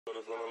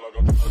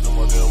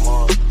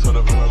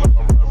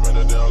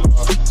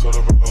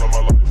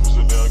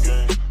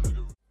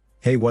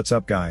Hey, what's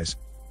up guys?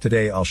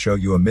 Today I'll show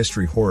you a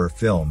mystery horror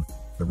film,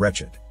 The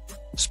Wretched.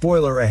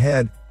 Spoiler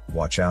ahead,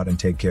 watch out and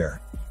take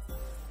care.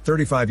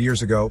 35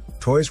 years ago,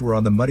 toys were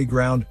on the muddy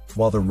ground,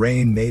 while the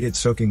rain made it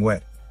soaking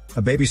wet.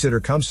 A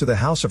babysitter comes to the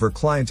house of her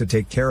client to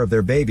take care of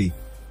their baby,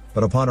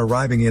 but upon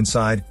arriving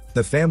inside,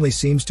 the family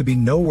seems to be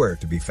nowhere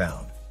to be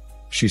found.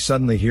 She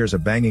suddenly hears a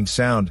banging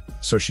sound,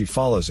 so she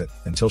follows it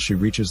until she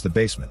reaches the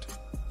basement.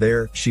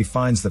 There, she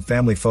finds the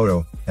family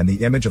photo, and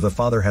the image of the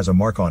father has a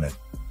mark on it.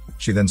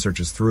 She then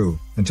searches through,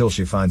 until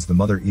she finds the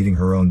mother eating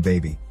her own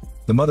baby.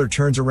 The mother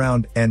turns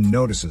around and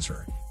notices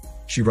her.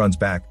 She runs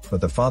back,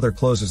 but the father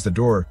closes the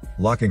door,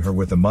 locking her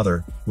with the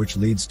mother, which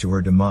leads to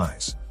her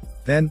demise.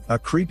 Then, a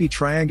creepy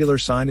triangular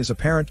sign is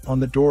apparent on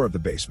the door of the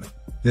basement.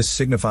 This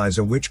signifies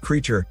a witch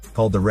creature,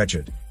 called the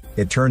Wretched.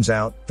 It turns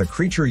out, the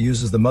creature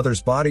uses the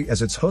mother's body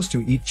as its host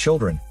to eat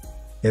children.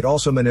 It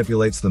also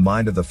manipulates the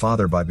mind of the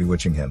father by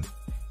bewitching him.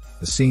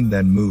 The scene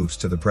then moves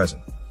to the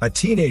present. A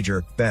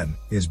teenager, Ben,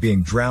 is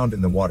being drowned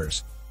in the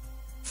waters.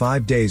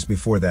 5 days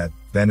before that,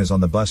 Ben is on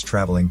the bus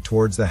traveling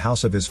towards the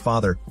house of his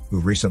father,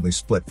 who recently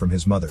split from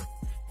his mother.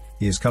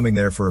 He is coming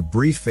there for a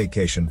brief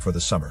vacation for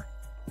the summer.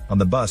 On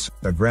the bus,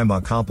 a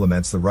grandma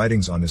compliments the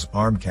writings on his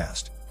arm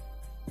cast.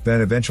 Ben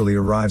eventually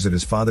arrives at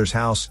his father's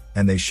house,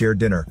 and they share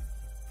dinner.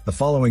 The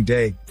following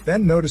day,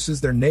 Ben notices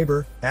their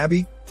neighbor,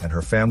 Abby, and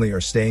her family are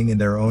staying in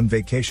their own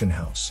vacation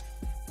house.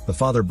 The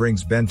father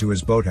brings Ben to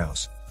his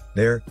boathouse.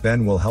 There,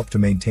 Ben will help to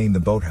maintain the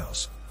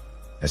boathouse.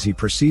 As he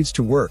proceeds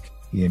to work,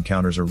 he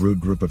encounters a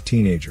rude group of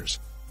teenagers.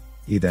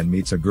 He then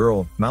meets a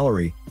girl,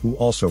 Mallory, who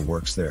also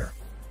works there.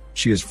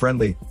 She is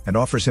friendly, and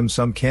offers him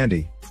some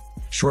candy.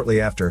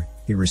 Shortly after,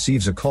 he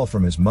receives a call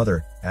from his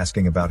mother,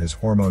 asking about his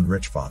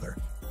hormone-rich father.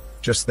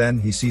 Just then,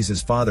 he sees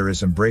his father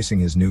is embracing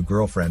his new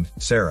girlfriend,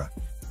 Sarah.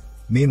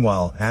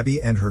 Meanwhile,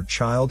 Abby and her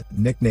child,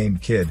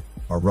 nicknamed Kid,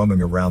 are roaming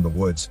around the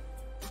woods.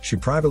 She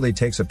privately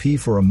takes a pee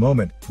for a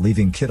moment,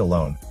 leaving Kid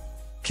alone.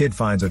 Kid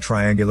finds a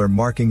triangular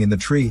marking in the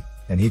tree,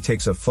 and he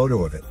takes a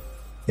photo of it.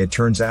 It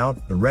turns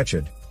out, the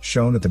Wretched,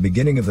 shown at the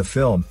beginning of the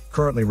film,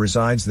 currently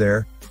resides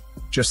there.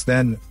 Just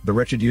then, the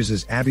Wretched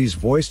uses Abby's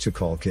voice to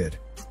call Kid.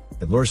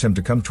 It lures him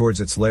to come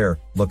towards its lair,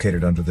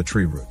 located under the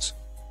tree roots.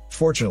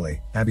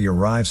 Fortunately, Abby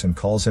arrives and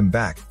calls him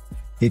back.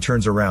 He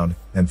turns around,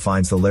 and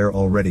finds the lair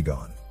already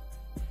gone.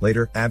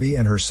 Later, Abby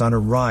and her son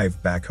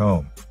arrive back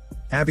home.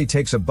 Abby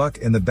takes a buck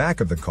in the back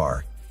of the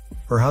car.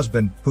 Her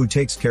husband, who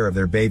takes care of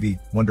their baby,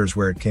 wonders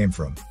where it came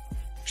from.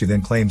 She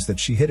then claims that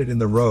she hid it in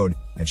the road,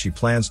 and she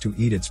plans to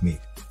eat its meat.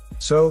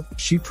 So,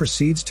 she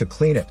proceeds to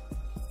clean it.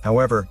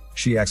 However,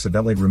 she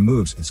accidentally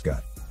removes its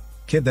gut.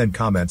 Kid then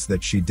comments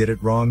that she did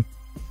it wrong.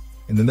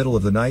 In the middle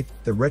of the night,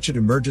 the Wretched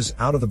emerges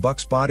out of the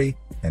buck's body,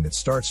 and it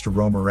starts to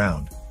roam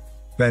around.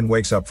 Ben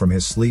wakes up from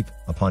his sleep,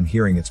 upon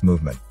hearing its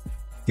movement.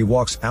 He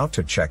walks out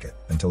to check it,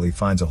 until he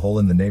finds a hole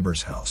in the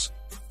neighbor's house.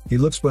 He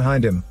looks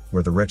behind him,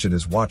 where the Wretched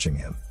is watching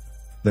him.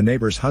 The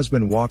neighbor's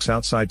husband walks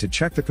outside to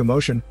check the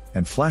commotion,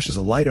 and flashes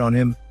a light on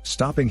him,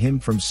 stopping him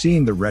from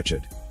seeing the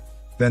Wretched.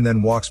 Ben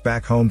then walks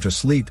back home to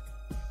sleep.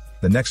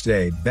 The next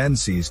day, Ben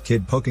sees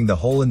Kid poking the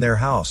hole in their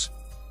house.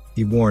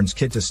 He warns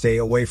Kid to stay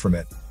away from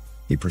it.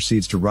 He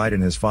proceeds to ride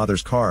in his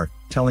father's car,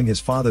 telling his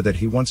father that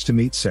he wants to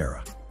meet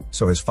Sarah.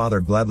 So his father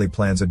gladly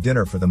plans a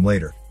dinner for them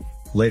later.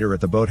 Later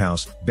at the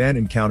boathouse, Ben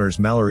encounters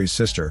Mallory's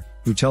sister,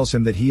 who tells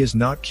him that he is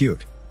not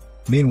cute.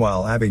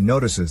 Meanwhile, Abby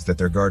notices that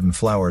their garden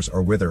flowers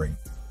are withering.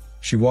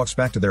 She walks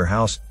back to their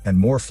house, and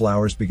more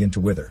flowers begin to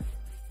wither.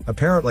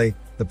 Apparently,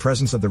 the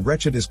presence of the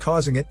Wretched is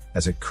causing it,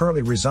 as it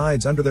currently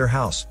resides under their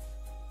house.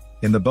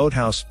 In the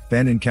boathouse,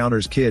 Ben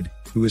encounters Kid,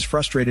 who is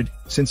frustrated,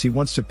 since he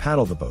wants to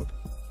paddle the boat.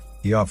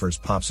 He offers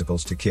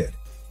popsicles to Kid.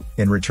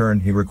 In return,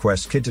 he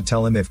requests Kid to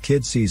tell him if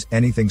Kid sees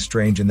anything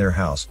strange in their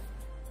house.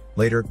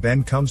 Later,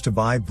 Ben comes to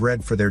buy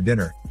bread for their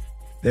dinner.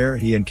 There,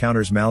 he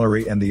encounters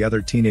Mallory and the other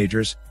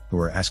teenagers, who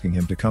are asking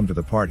him to come to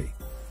the party.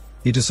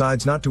 He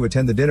decides not to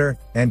attend the dinner,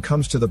 and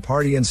comes to the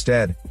party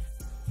instead.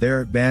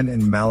 There, Ben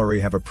and Mallory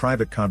have a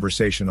private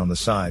conversation on the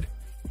side.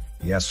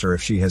 He asks her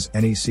if she has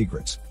any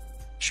secrets.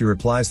 She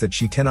replies that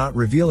she cannot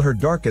reveal her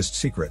darkest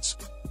secrets.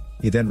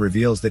 He then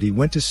reveals that he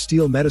went to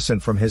steal medicine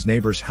from his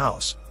neighbor's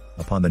house.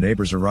 Upon the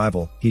neighbor's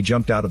arrival, he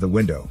jumped out of the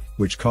window,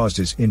 which caused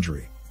his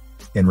injury.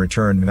 In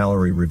return,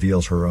 Mallory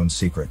reveals her own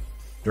secret.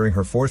 During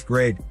her 4th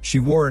grade, she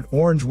wore an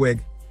orange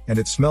wig, and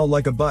it smelled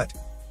like a butt.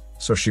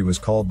 So she was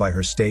called by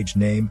her stage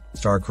name,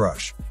 Star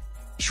Crush.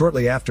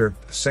 Shortly after,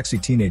 a sexy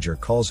teenager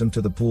calls him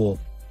to the pool.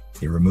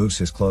 He removes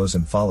his clothes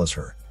and follows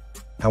her.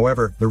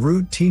 However, the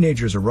rude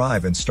teenagers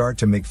arrive and start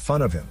to make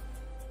fun of him.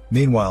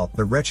 Meanwhile,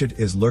 the Wretched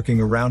is lurking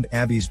around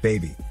Abby's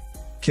baby.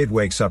 Kid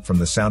wakes up from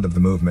the sound of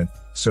the movement,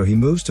 so he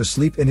moves to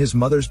sleep in his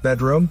mother's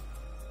bedroom.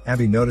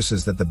 Abby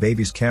notices that the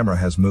baby's camera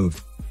has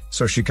moved,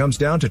 so she comes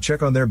down to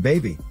check on their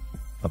baby.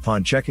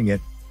 Upon checking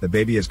it, the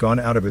baby has gone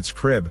out of its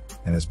crib,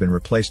 and has been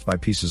replaced by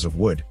pieces of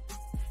wood.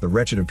 The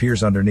Wretched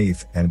appears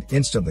underneath, and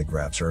instantly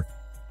grabs her.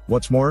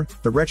 What's more,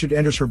 the Wretched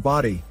enters her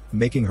body,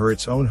 making her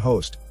its own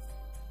host.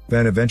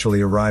 Ben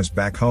eventually arrives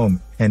back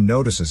home and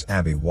notices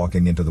Abby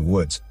walking into the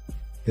woods.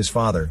 His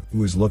father,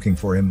 who is looking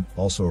for him,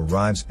 also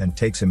arrives and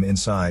takes him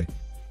inside.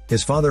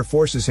 His father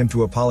forces him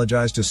to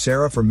apologize to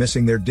Sarah for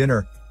missing their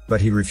dinner, but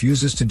he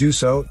refuses to do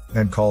so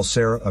and calls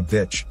Sarah a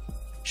bitch.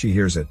 She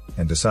hears it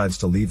and decides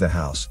to leave the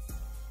house.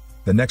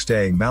 The next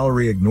day,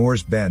 Mallory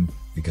ignores Ben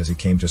because he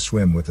came to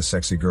swim with a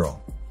sexy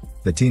girl.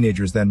 The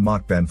teenagers then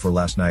mock Ben for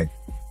last night,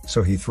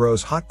 so he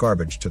throws hot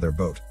garbage to their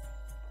boat.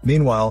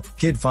 Meanwhile,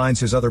 Kid finds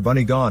his other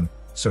bunny gone,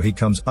 so he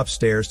comes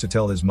upstairs to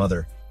tell his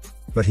mother.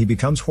 But he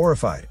becomes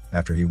horrified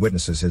after he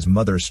witnesses his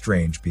mother's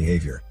strange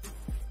behavior.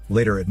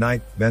 Later at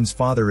night, Ben's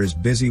father is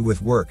busy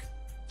with work,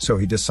 so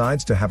he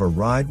decides to have a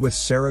ride with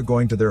Sarah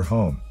going to their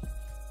home.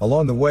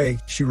 Along the way,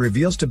 she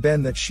reveals to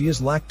Ben that she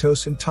is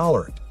lactose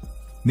intolerant.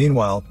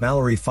 Meanwhile,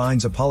 Mallory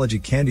finds apology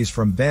candies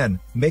from Ben,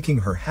 making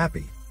her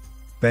happy.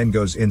 Ben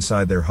goes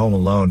inside their home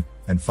alone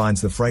and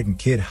finds the frightened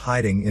Kid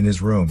hiding in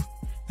his room.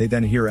 They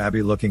then hear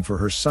Abby looking for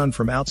her son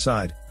from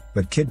outside,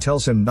 but Kid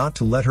tells him not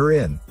to let her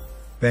in.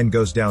 Ben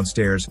goes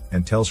downstairs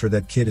and tells her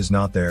that Kid is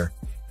not there.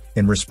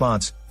 In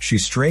response, she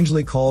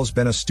strangely calls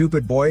Ben a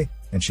stupid boy,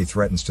 and she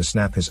threatens to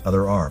snap his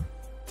other arm.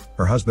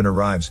 Her husband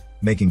arrives,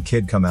 making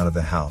Kid come out of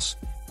the house.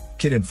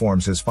 Kid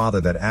informs his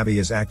father that Abby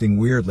is acting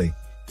weirdly,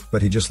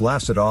 but he just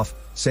laughs it off,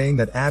 saying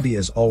that Abby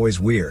is always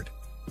weird.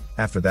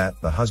 After that,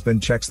 the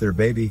husband checks their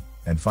baby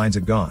and finds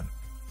it gone.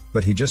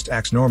 But he just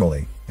acts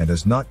normally and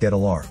does not get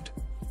alarmed.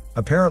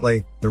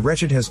 Apparently, the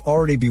wretched has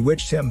already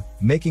bewitched him,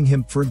 making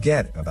him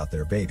forget about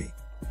their baby.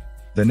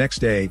 The next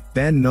day,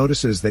 Ben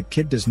notices that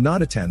Kid does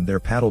not attend their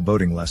paddle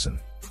boating lesson.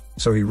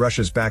 So he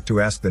rushes back to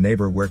ask the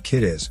neighbor where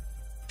Kid is.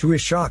 To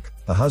his shock,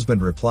 the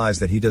husband replies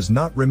that he does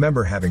not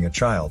remember having a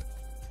child.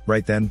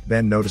 Right then,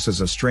 Ben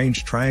notices a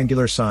strange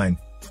triangular sign.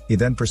 He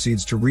then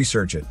proceeds to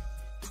research it.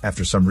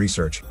 After some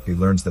research, he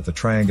learns that the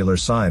triangular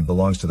sign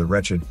belongs to the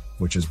wretched,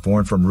 which is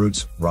born from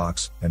roots,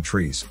 rocks, and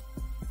trees.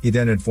 He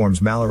then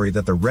informs Mallory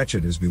that the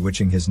wretched is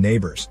bewitching his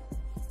neighbors.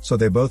 So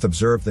they both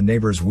observe the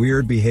neighbor's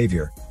weird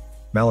behavior.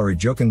 Mallory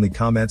jokingly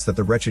comments that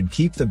the wretched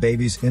keep the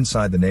babies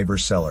inside the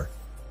neighbor's cellar.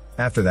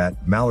 After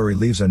that, Mallory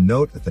leaves a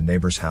note at the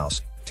neighbor's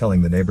house,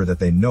 telling the neighbor that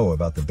they know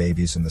about the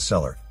babies in the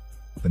cellar.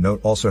 The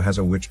note also has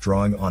a witch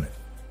drawing on it.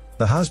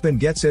 The husband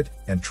gets it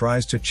and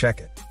tries to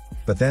check it.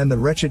 But then the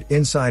wretched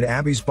inside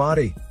Abby's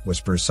body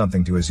whispers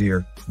something to his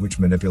ear, which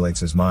manipulates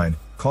his mind,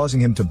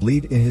 causing him to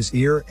bleed in his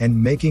ear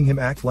and making him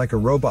act like a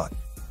robot.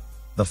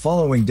 The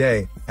following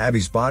day,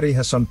 Abby's body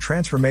has some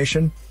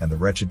transformation and the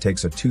wretched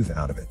takes a tooth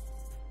out of it.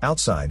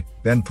 Outside,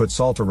 Ben puts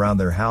salt around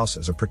their house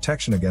as a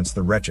protection against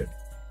the wretched.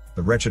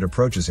 The wretched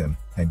approaches him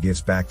and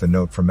gives back the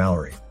note from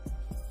Mallory.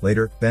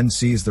 Later, Ben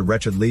sees the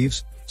wretched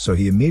leaves, so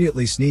he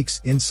immediately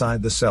sneaks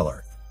inside the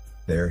cellar.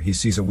 There, he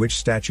sees a witch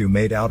statue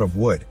made out of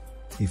wood.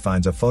 He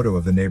finds a photo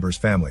of the neighbor's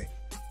family.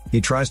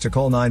 He tries to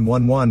call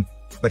 911,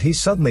 but he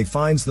suddenly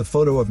finds the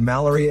photo of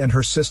Mallory and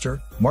her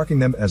sister, marking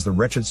them as the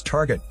wretched's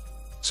target.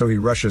 So he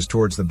rushes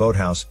towards the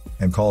boathouse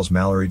and calls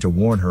Mallory to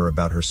warn her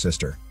about her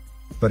sister.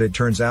 But it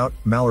turns out,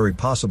 Mallory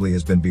possibly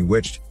has been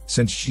bewitched,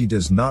 since she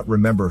does not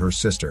remember her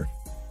sister.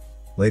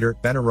 Later,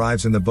 Ben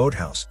arrives in the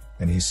boathouse,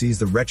 and he sees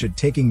the wretched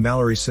taking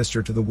Mallory's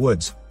sister to the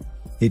woods.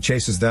 He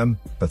chases them,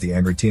 but the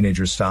angry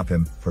teenagers stop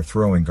him for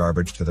throwing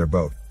garbage to their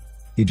boat.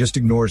 He just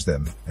ignores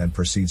them and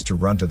proceeds to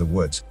run to the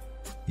woods.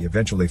 He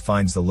eventually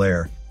finds the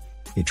lair.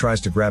 He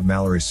tries to grab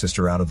Mallory's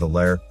sister out of the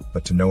lair,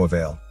 but to no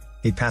avail.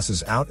 He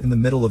passes out in the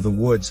middle of the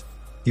woods.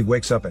 He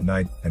wakes up at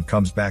night and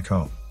comes back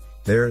home.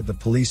 There, the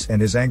police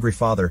and his angry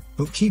father,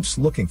 who keeps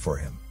looking for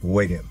him,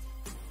 await him.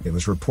 It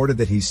was reported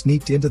that he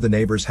sneaked into the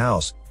neighbor's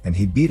house, and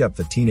he beat up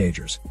the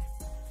teenagers.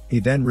 He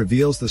then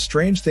reveals the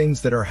strange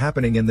things that are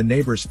happening in the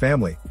neighbor's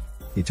family.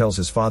 He tells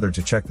his father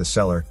to check the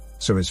cellar,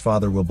 so his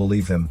father will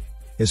believe him.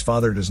 His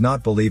father does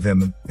not believe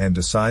him, and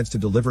decides to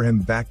deliver him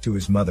back to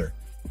his mother.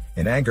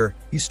 In anger,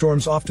 he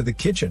storms off to the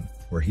kitchen,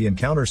 where he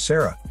encounters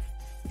Sarah.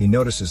 He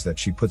notices that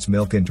she puts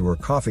milk into her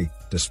coffee,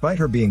 despite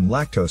her being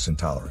lactose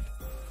intolerant.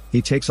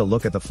 He takes a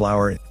look at the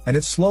flower, and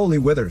it slowly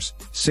withers,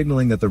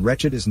 signaling that the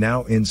wretched is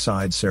now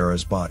inside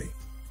Sarah's body.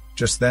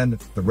 Just then,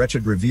 the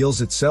wretched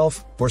reveals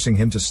itself, forcing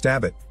him to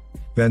stab it.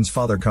 Ben's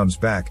father comes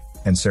back,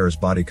 and Sarah's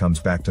body comes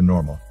back to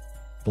normal.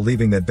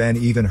 Believing that Ben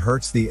even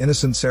hurts the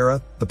innocent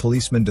Sarah, the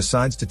policeman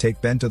decides to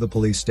take Ben to the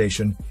police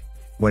station.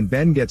 When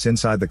Ben gets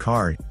inside the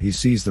car, he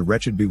sees the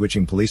wretched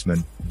bewitching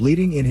policeman,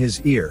 bleeding in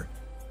his ear.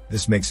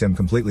 This makes him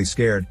completely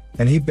scared,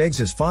 and he begs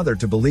his father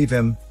to believe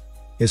him.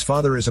 His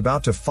father is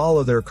about to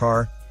follow their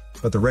car,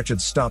 but the wretched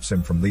stops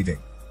him from leaving.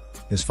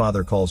 His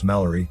father calls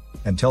Mallory,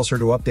 and tells her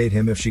to update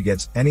him if she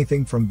gets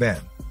anything from Ben.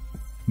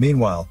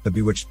 Meanwhile, the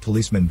bewitched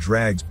policeman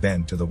drags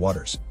Ben to the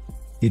waters.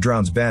 He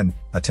drowns Ben,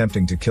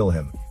 attempting to kill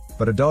him,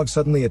 but a dog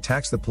suddenly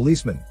attacks the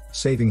policeman,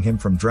 saving him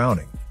from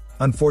drowning.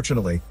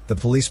 Unfortunately, the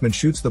policeman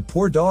shoots the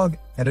poor dog,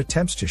 and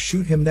attempts to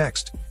shoot him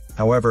next.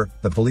 However,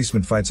 the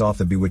policeman fights off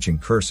the bewitching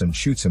curse and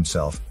shoots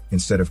himself,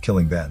 instead of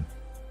killing Ben.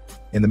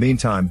 In the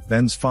meantime,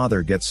 Ben's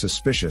father gets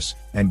suspicious,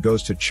 and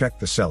goes to check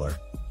the cellar.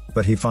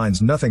 But he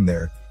finds nothing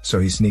there, so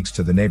he sneaks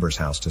to the neighbor's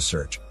house to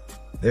search.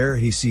 There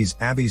he sees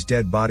Abby's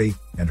dead body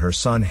and her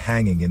son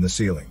hanging in the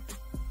ceiling.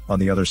 On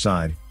the other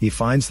side, he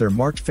finds their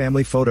marked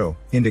family photo,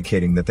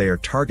 indicating that they are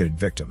targeted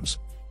victims.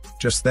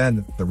 Just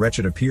then, the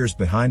wretched appears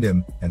behind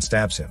him and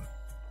stabs him.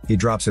 He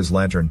drops his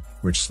lantern,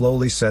 which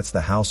slowly sets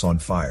the house on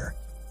fire.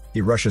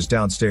 He rushes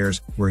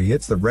downstairs, where he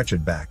hits the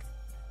wretched back.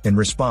 In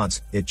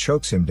response, it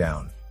chokes him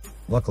down.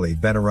 Luckily,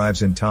 Ben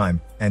arrives in time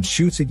and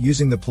shoots it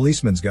using the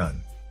policeman's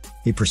gun.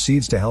 He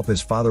proceeds to help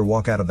his father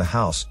walk out of the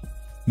house.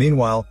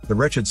 Meanwhile, the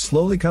wretched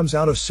slowly comes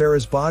out of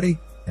Sarah's body,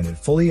 and it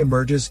fully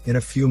emerges in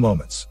a few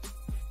moments.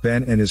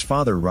 Ben and his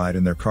father ride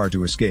in their car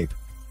to escape.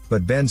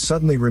 But Ben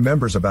suddenly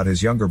remembers about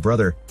his younger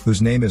brother,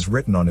 whose name is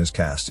written on his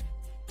cast.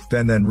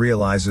 Ben then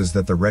realizes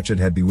that the wretched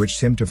had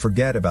bewitched him to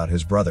forget about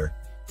his brother.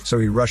 So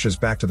he rushes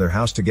back to their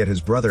house to get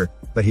his brother,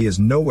 but he is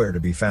nowhere to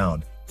be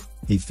found.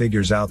 He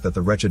figures out that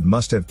the wretched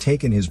must have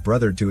taken his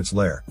brother to its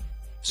lair.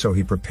 So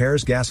he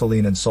prepares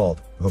gasoline and salt,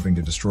 hoping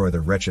to destroy the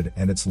wretched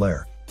and its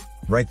lair.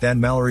 Right then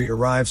Mallory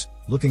arrives,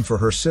 looking for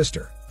her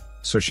sister.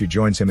 So she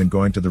joins him in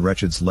going to the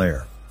wretched's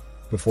lair.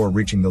 Before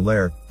reaching the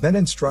lair, Ben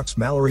instructs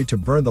Mallory to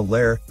burn the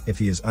lair if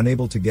he is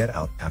unable to get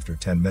out after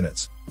 10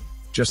 minutes.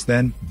 Just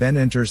then, Ben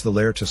enters the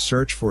lair to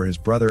search for his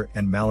brother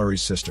and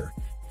Mallory's sister.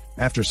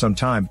 After some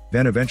time,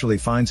 Ben eventually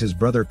finds his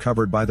brother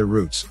covered by the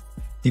roots.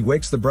 He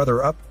wakes the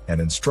brother up and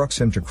instructs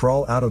him to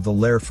crawl out of the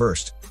lair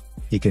first.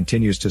 He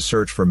continues to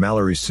search for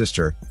Mallory's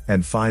sister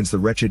and finds the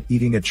wretched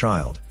eating a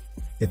child.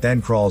 It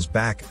then crawls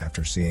back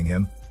after seeing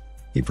him.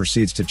 He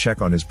proceeds to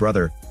check on his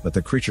brother, but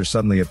the creature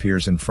suddenly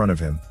appears in front of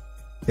him.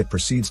 It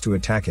proceeds to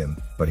attack him,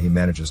 but he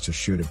manages to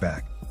shoot it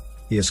back.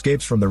 He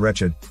escapes from the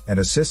wretched and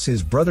assists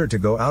his brother to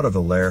go out of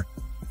the lair.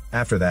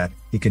 After that,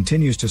 he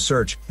continues to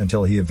search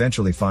until he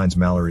eventually finds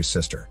Mallory's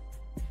sister.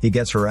 He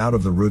gets her out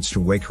of the roots to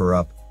wake her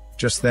up.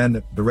 Just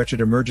then, the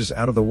wretched emerges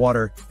out of the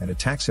water and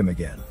attacks him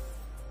again.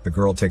 The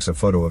girl takes a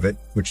photo of it,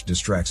 which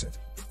distracts it.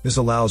 This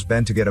allows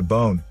Ben to get a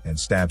bone and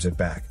stabs it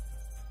back.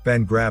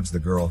 Ben grabs the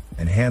girl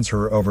and hands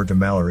her over to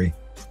Mallory.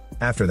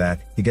 After that,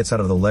 he gets out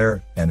of the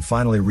lair and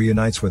finally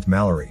reunites with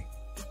Mallory.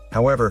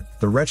 However,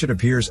 the wretched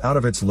appears out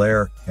of its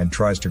lair and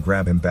tries to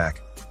grab him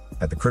back.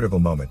 At the critical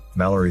moment,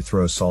 Mallory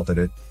throws salt at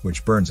it,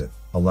 which burns it,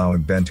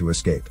 allowing Ben to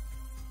escape.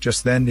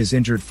 Just then his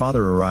injured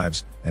father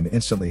arrives and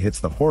instantly hits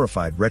the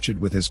horrified wretched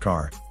with his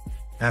car.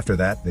 After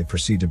that, they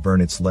proceed to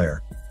burn its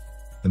lair.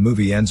 The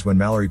movie ends when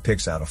Mallory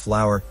picks out a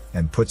flower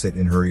and puts it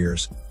in her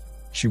ears.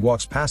 She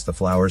walks past the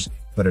flowers,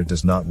 but it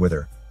does not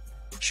wither.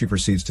 She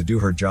proceeds to do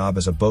her job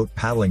as a boat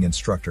paddling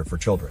instructor for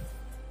children.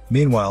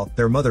 Meanwhile,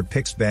 their mother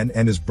picks Ben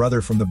and his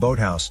brother from the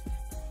boathouse.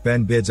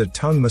 Ben bids a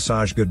tongue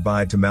massage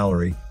goodbye to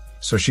Mallory,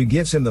 so she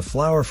gives him the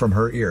flower from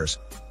her ears.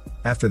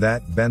 After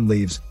that, Ben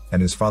leaves,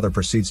 and his father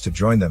proceeds to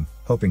join them,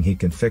 hoping he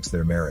can fix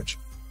their marriage.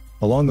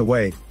 Along the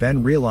way,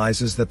 Ben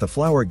realizes that the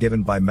flower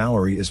given by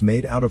Mallory is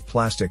made out of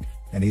plastic,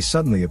 and he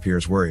suddenly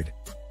appears worried.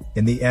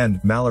 In the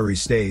end, Mallory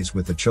stays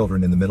with the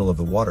children in the middle of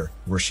the water,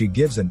 where she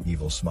gives an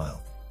evil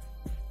smile.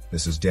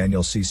 This is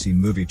Daniel CC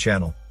Movie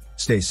Channel.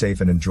 Stay safe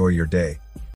and enjoy your day.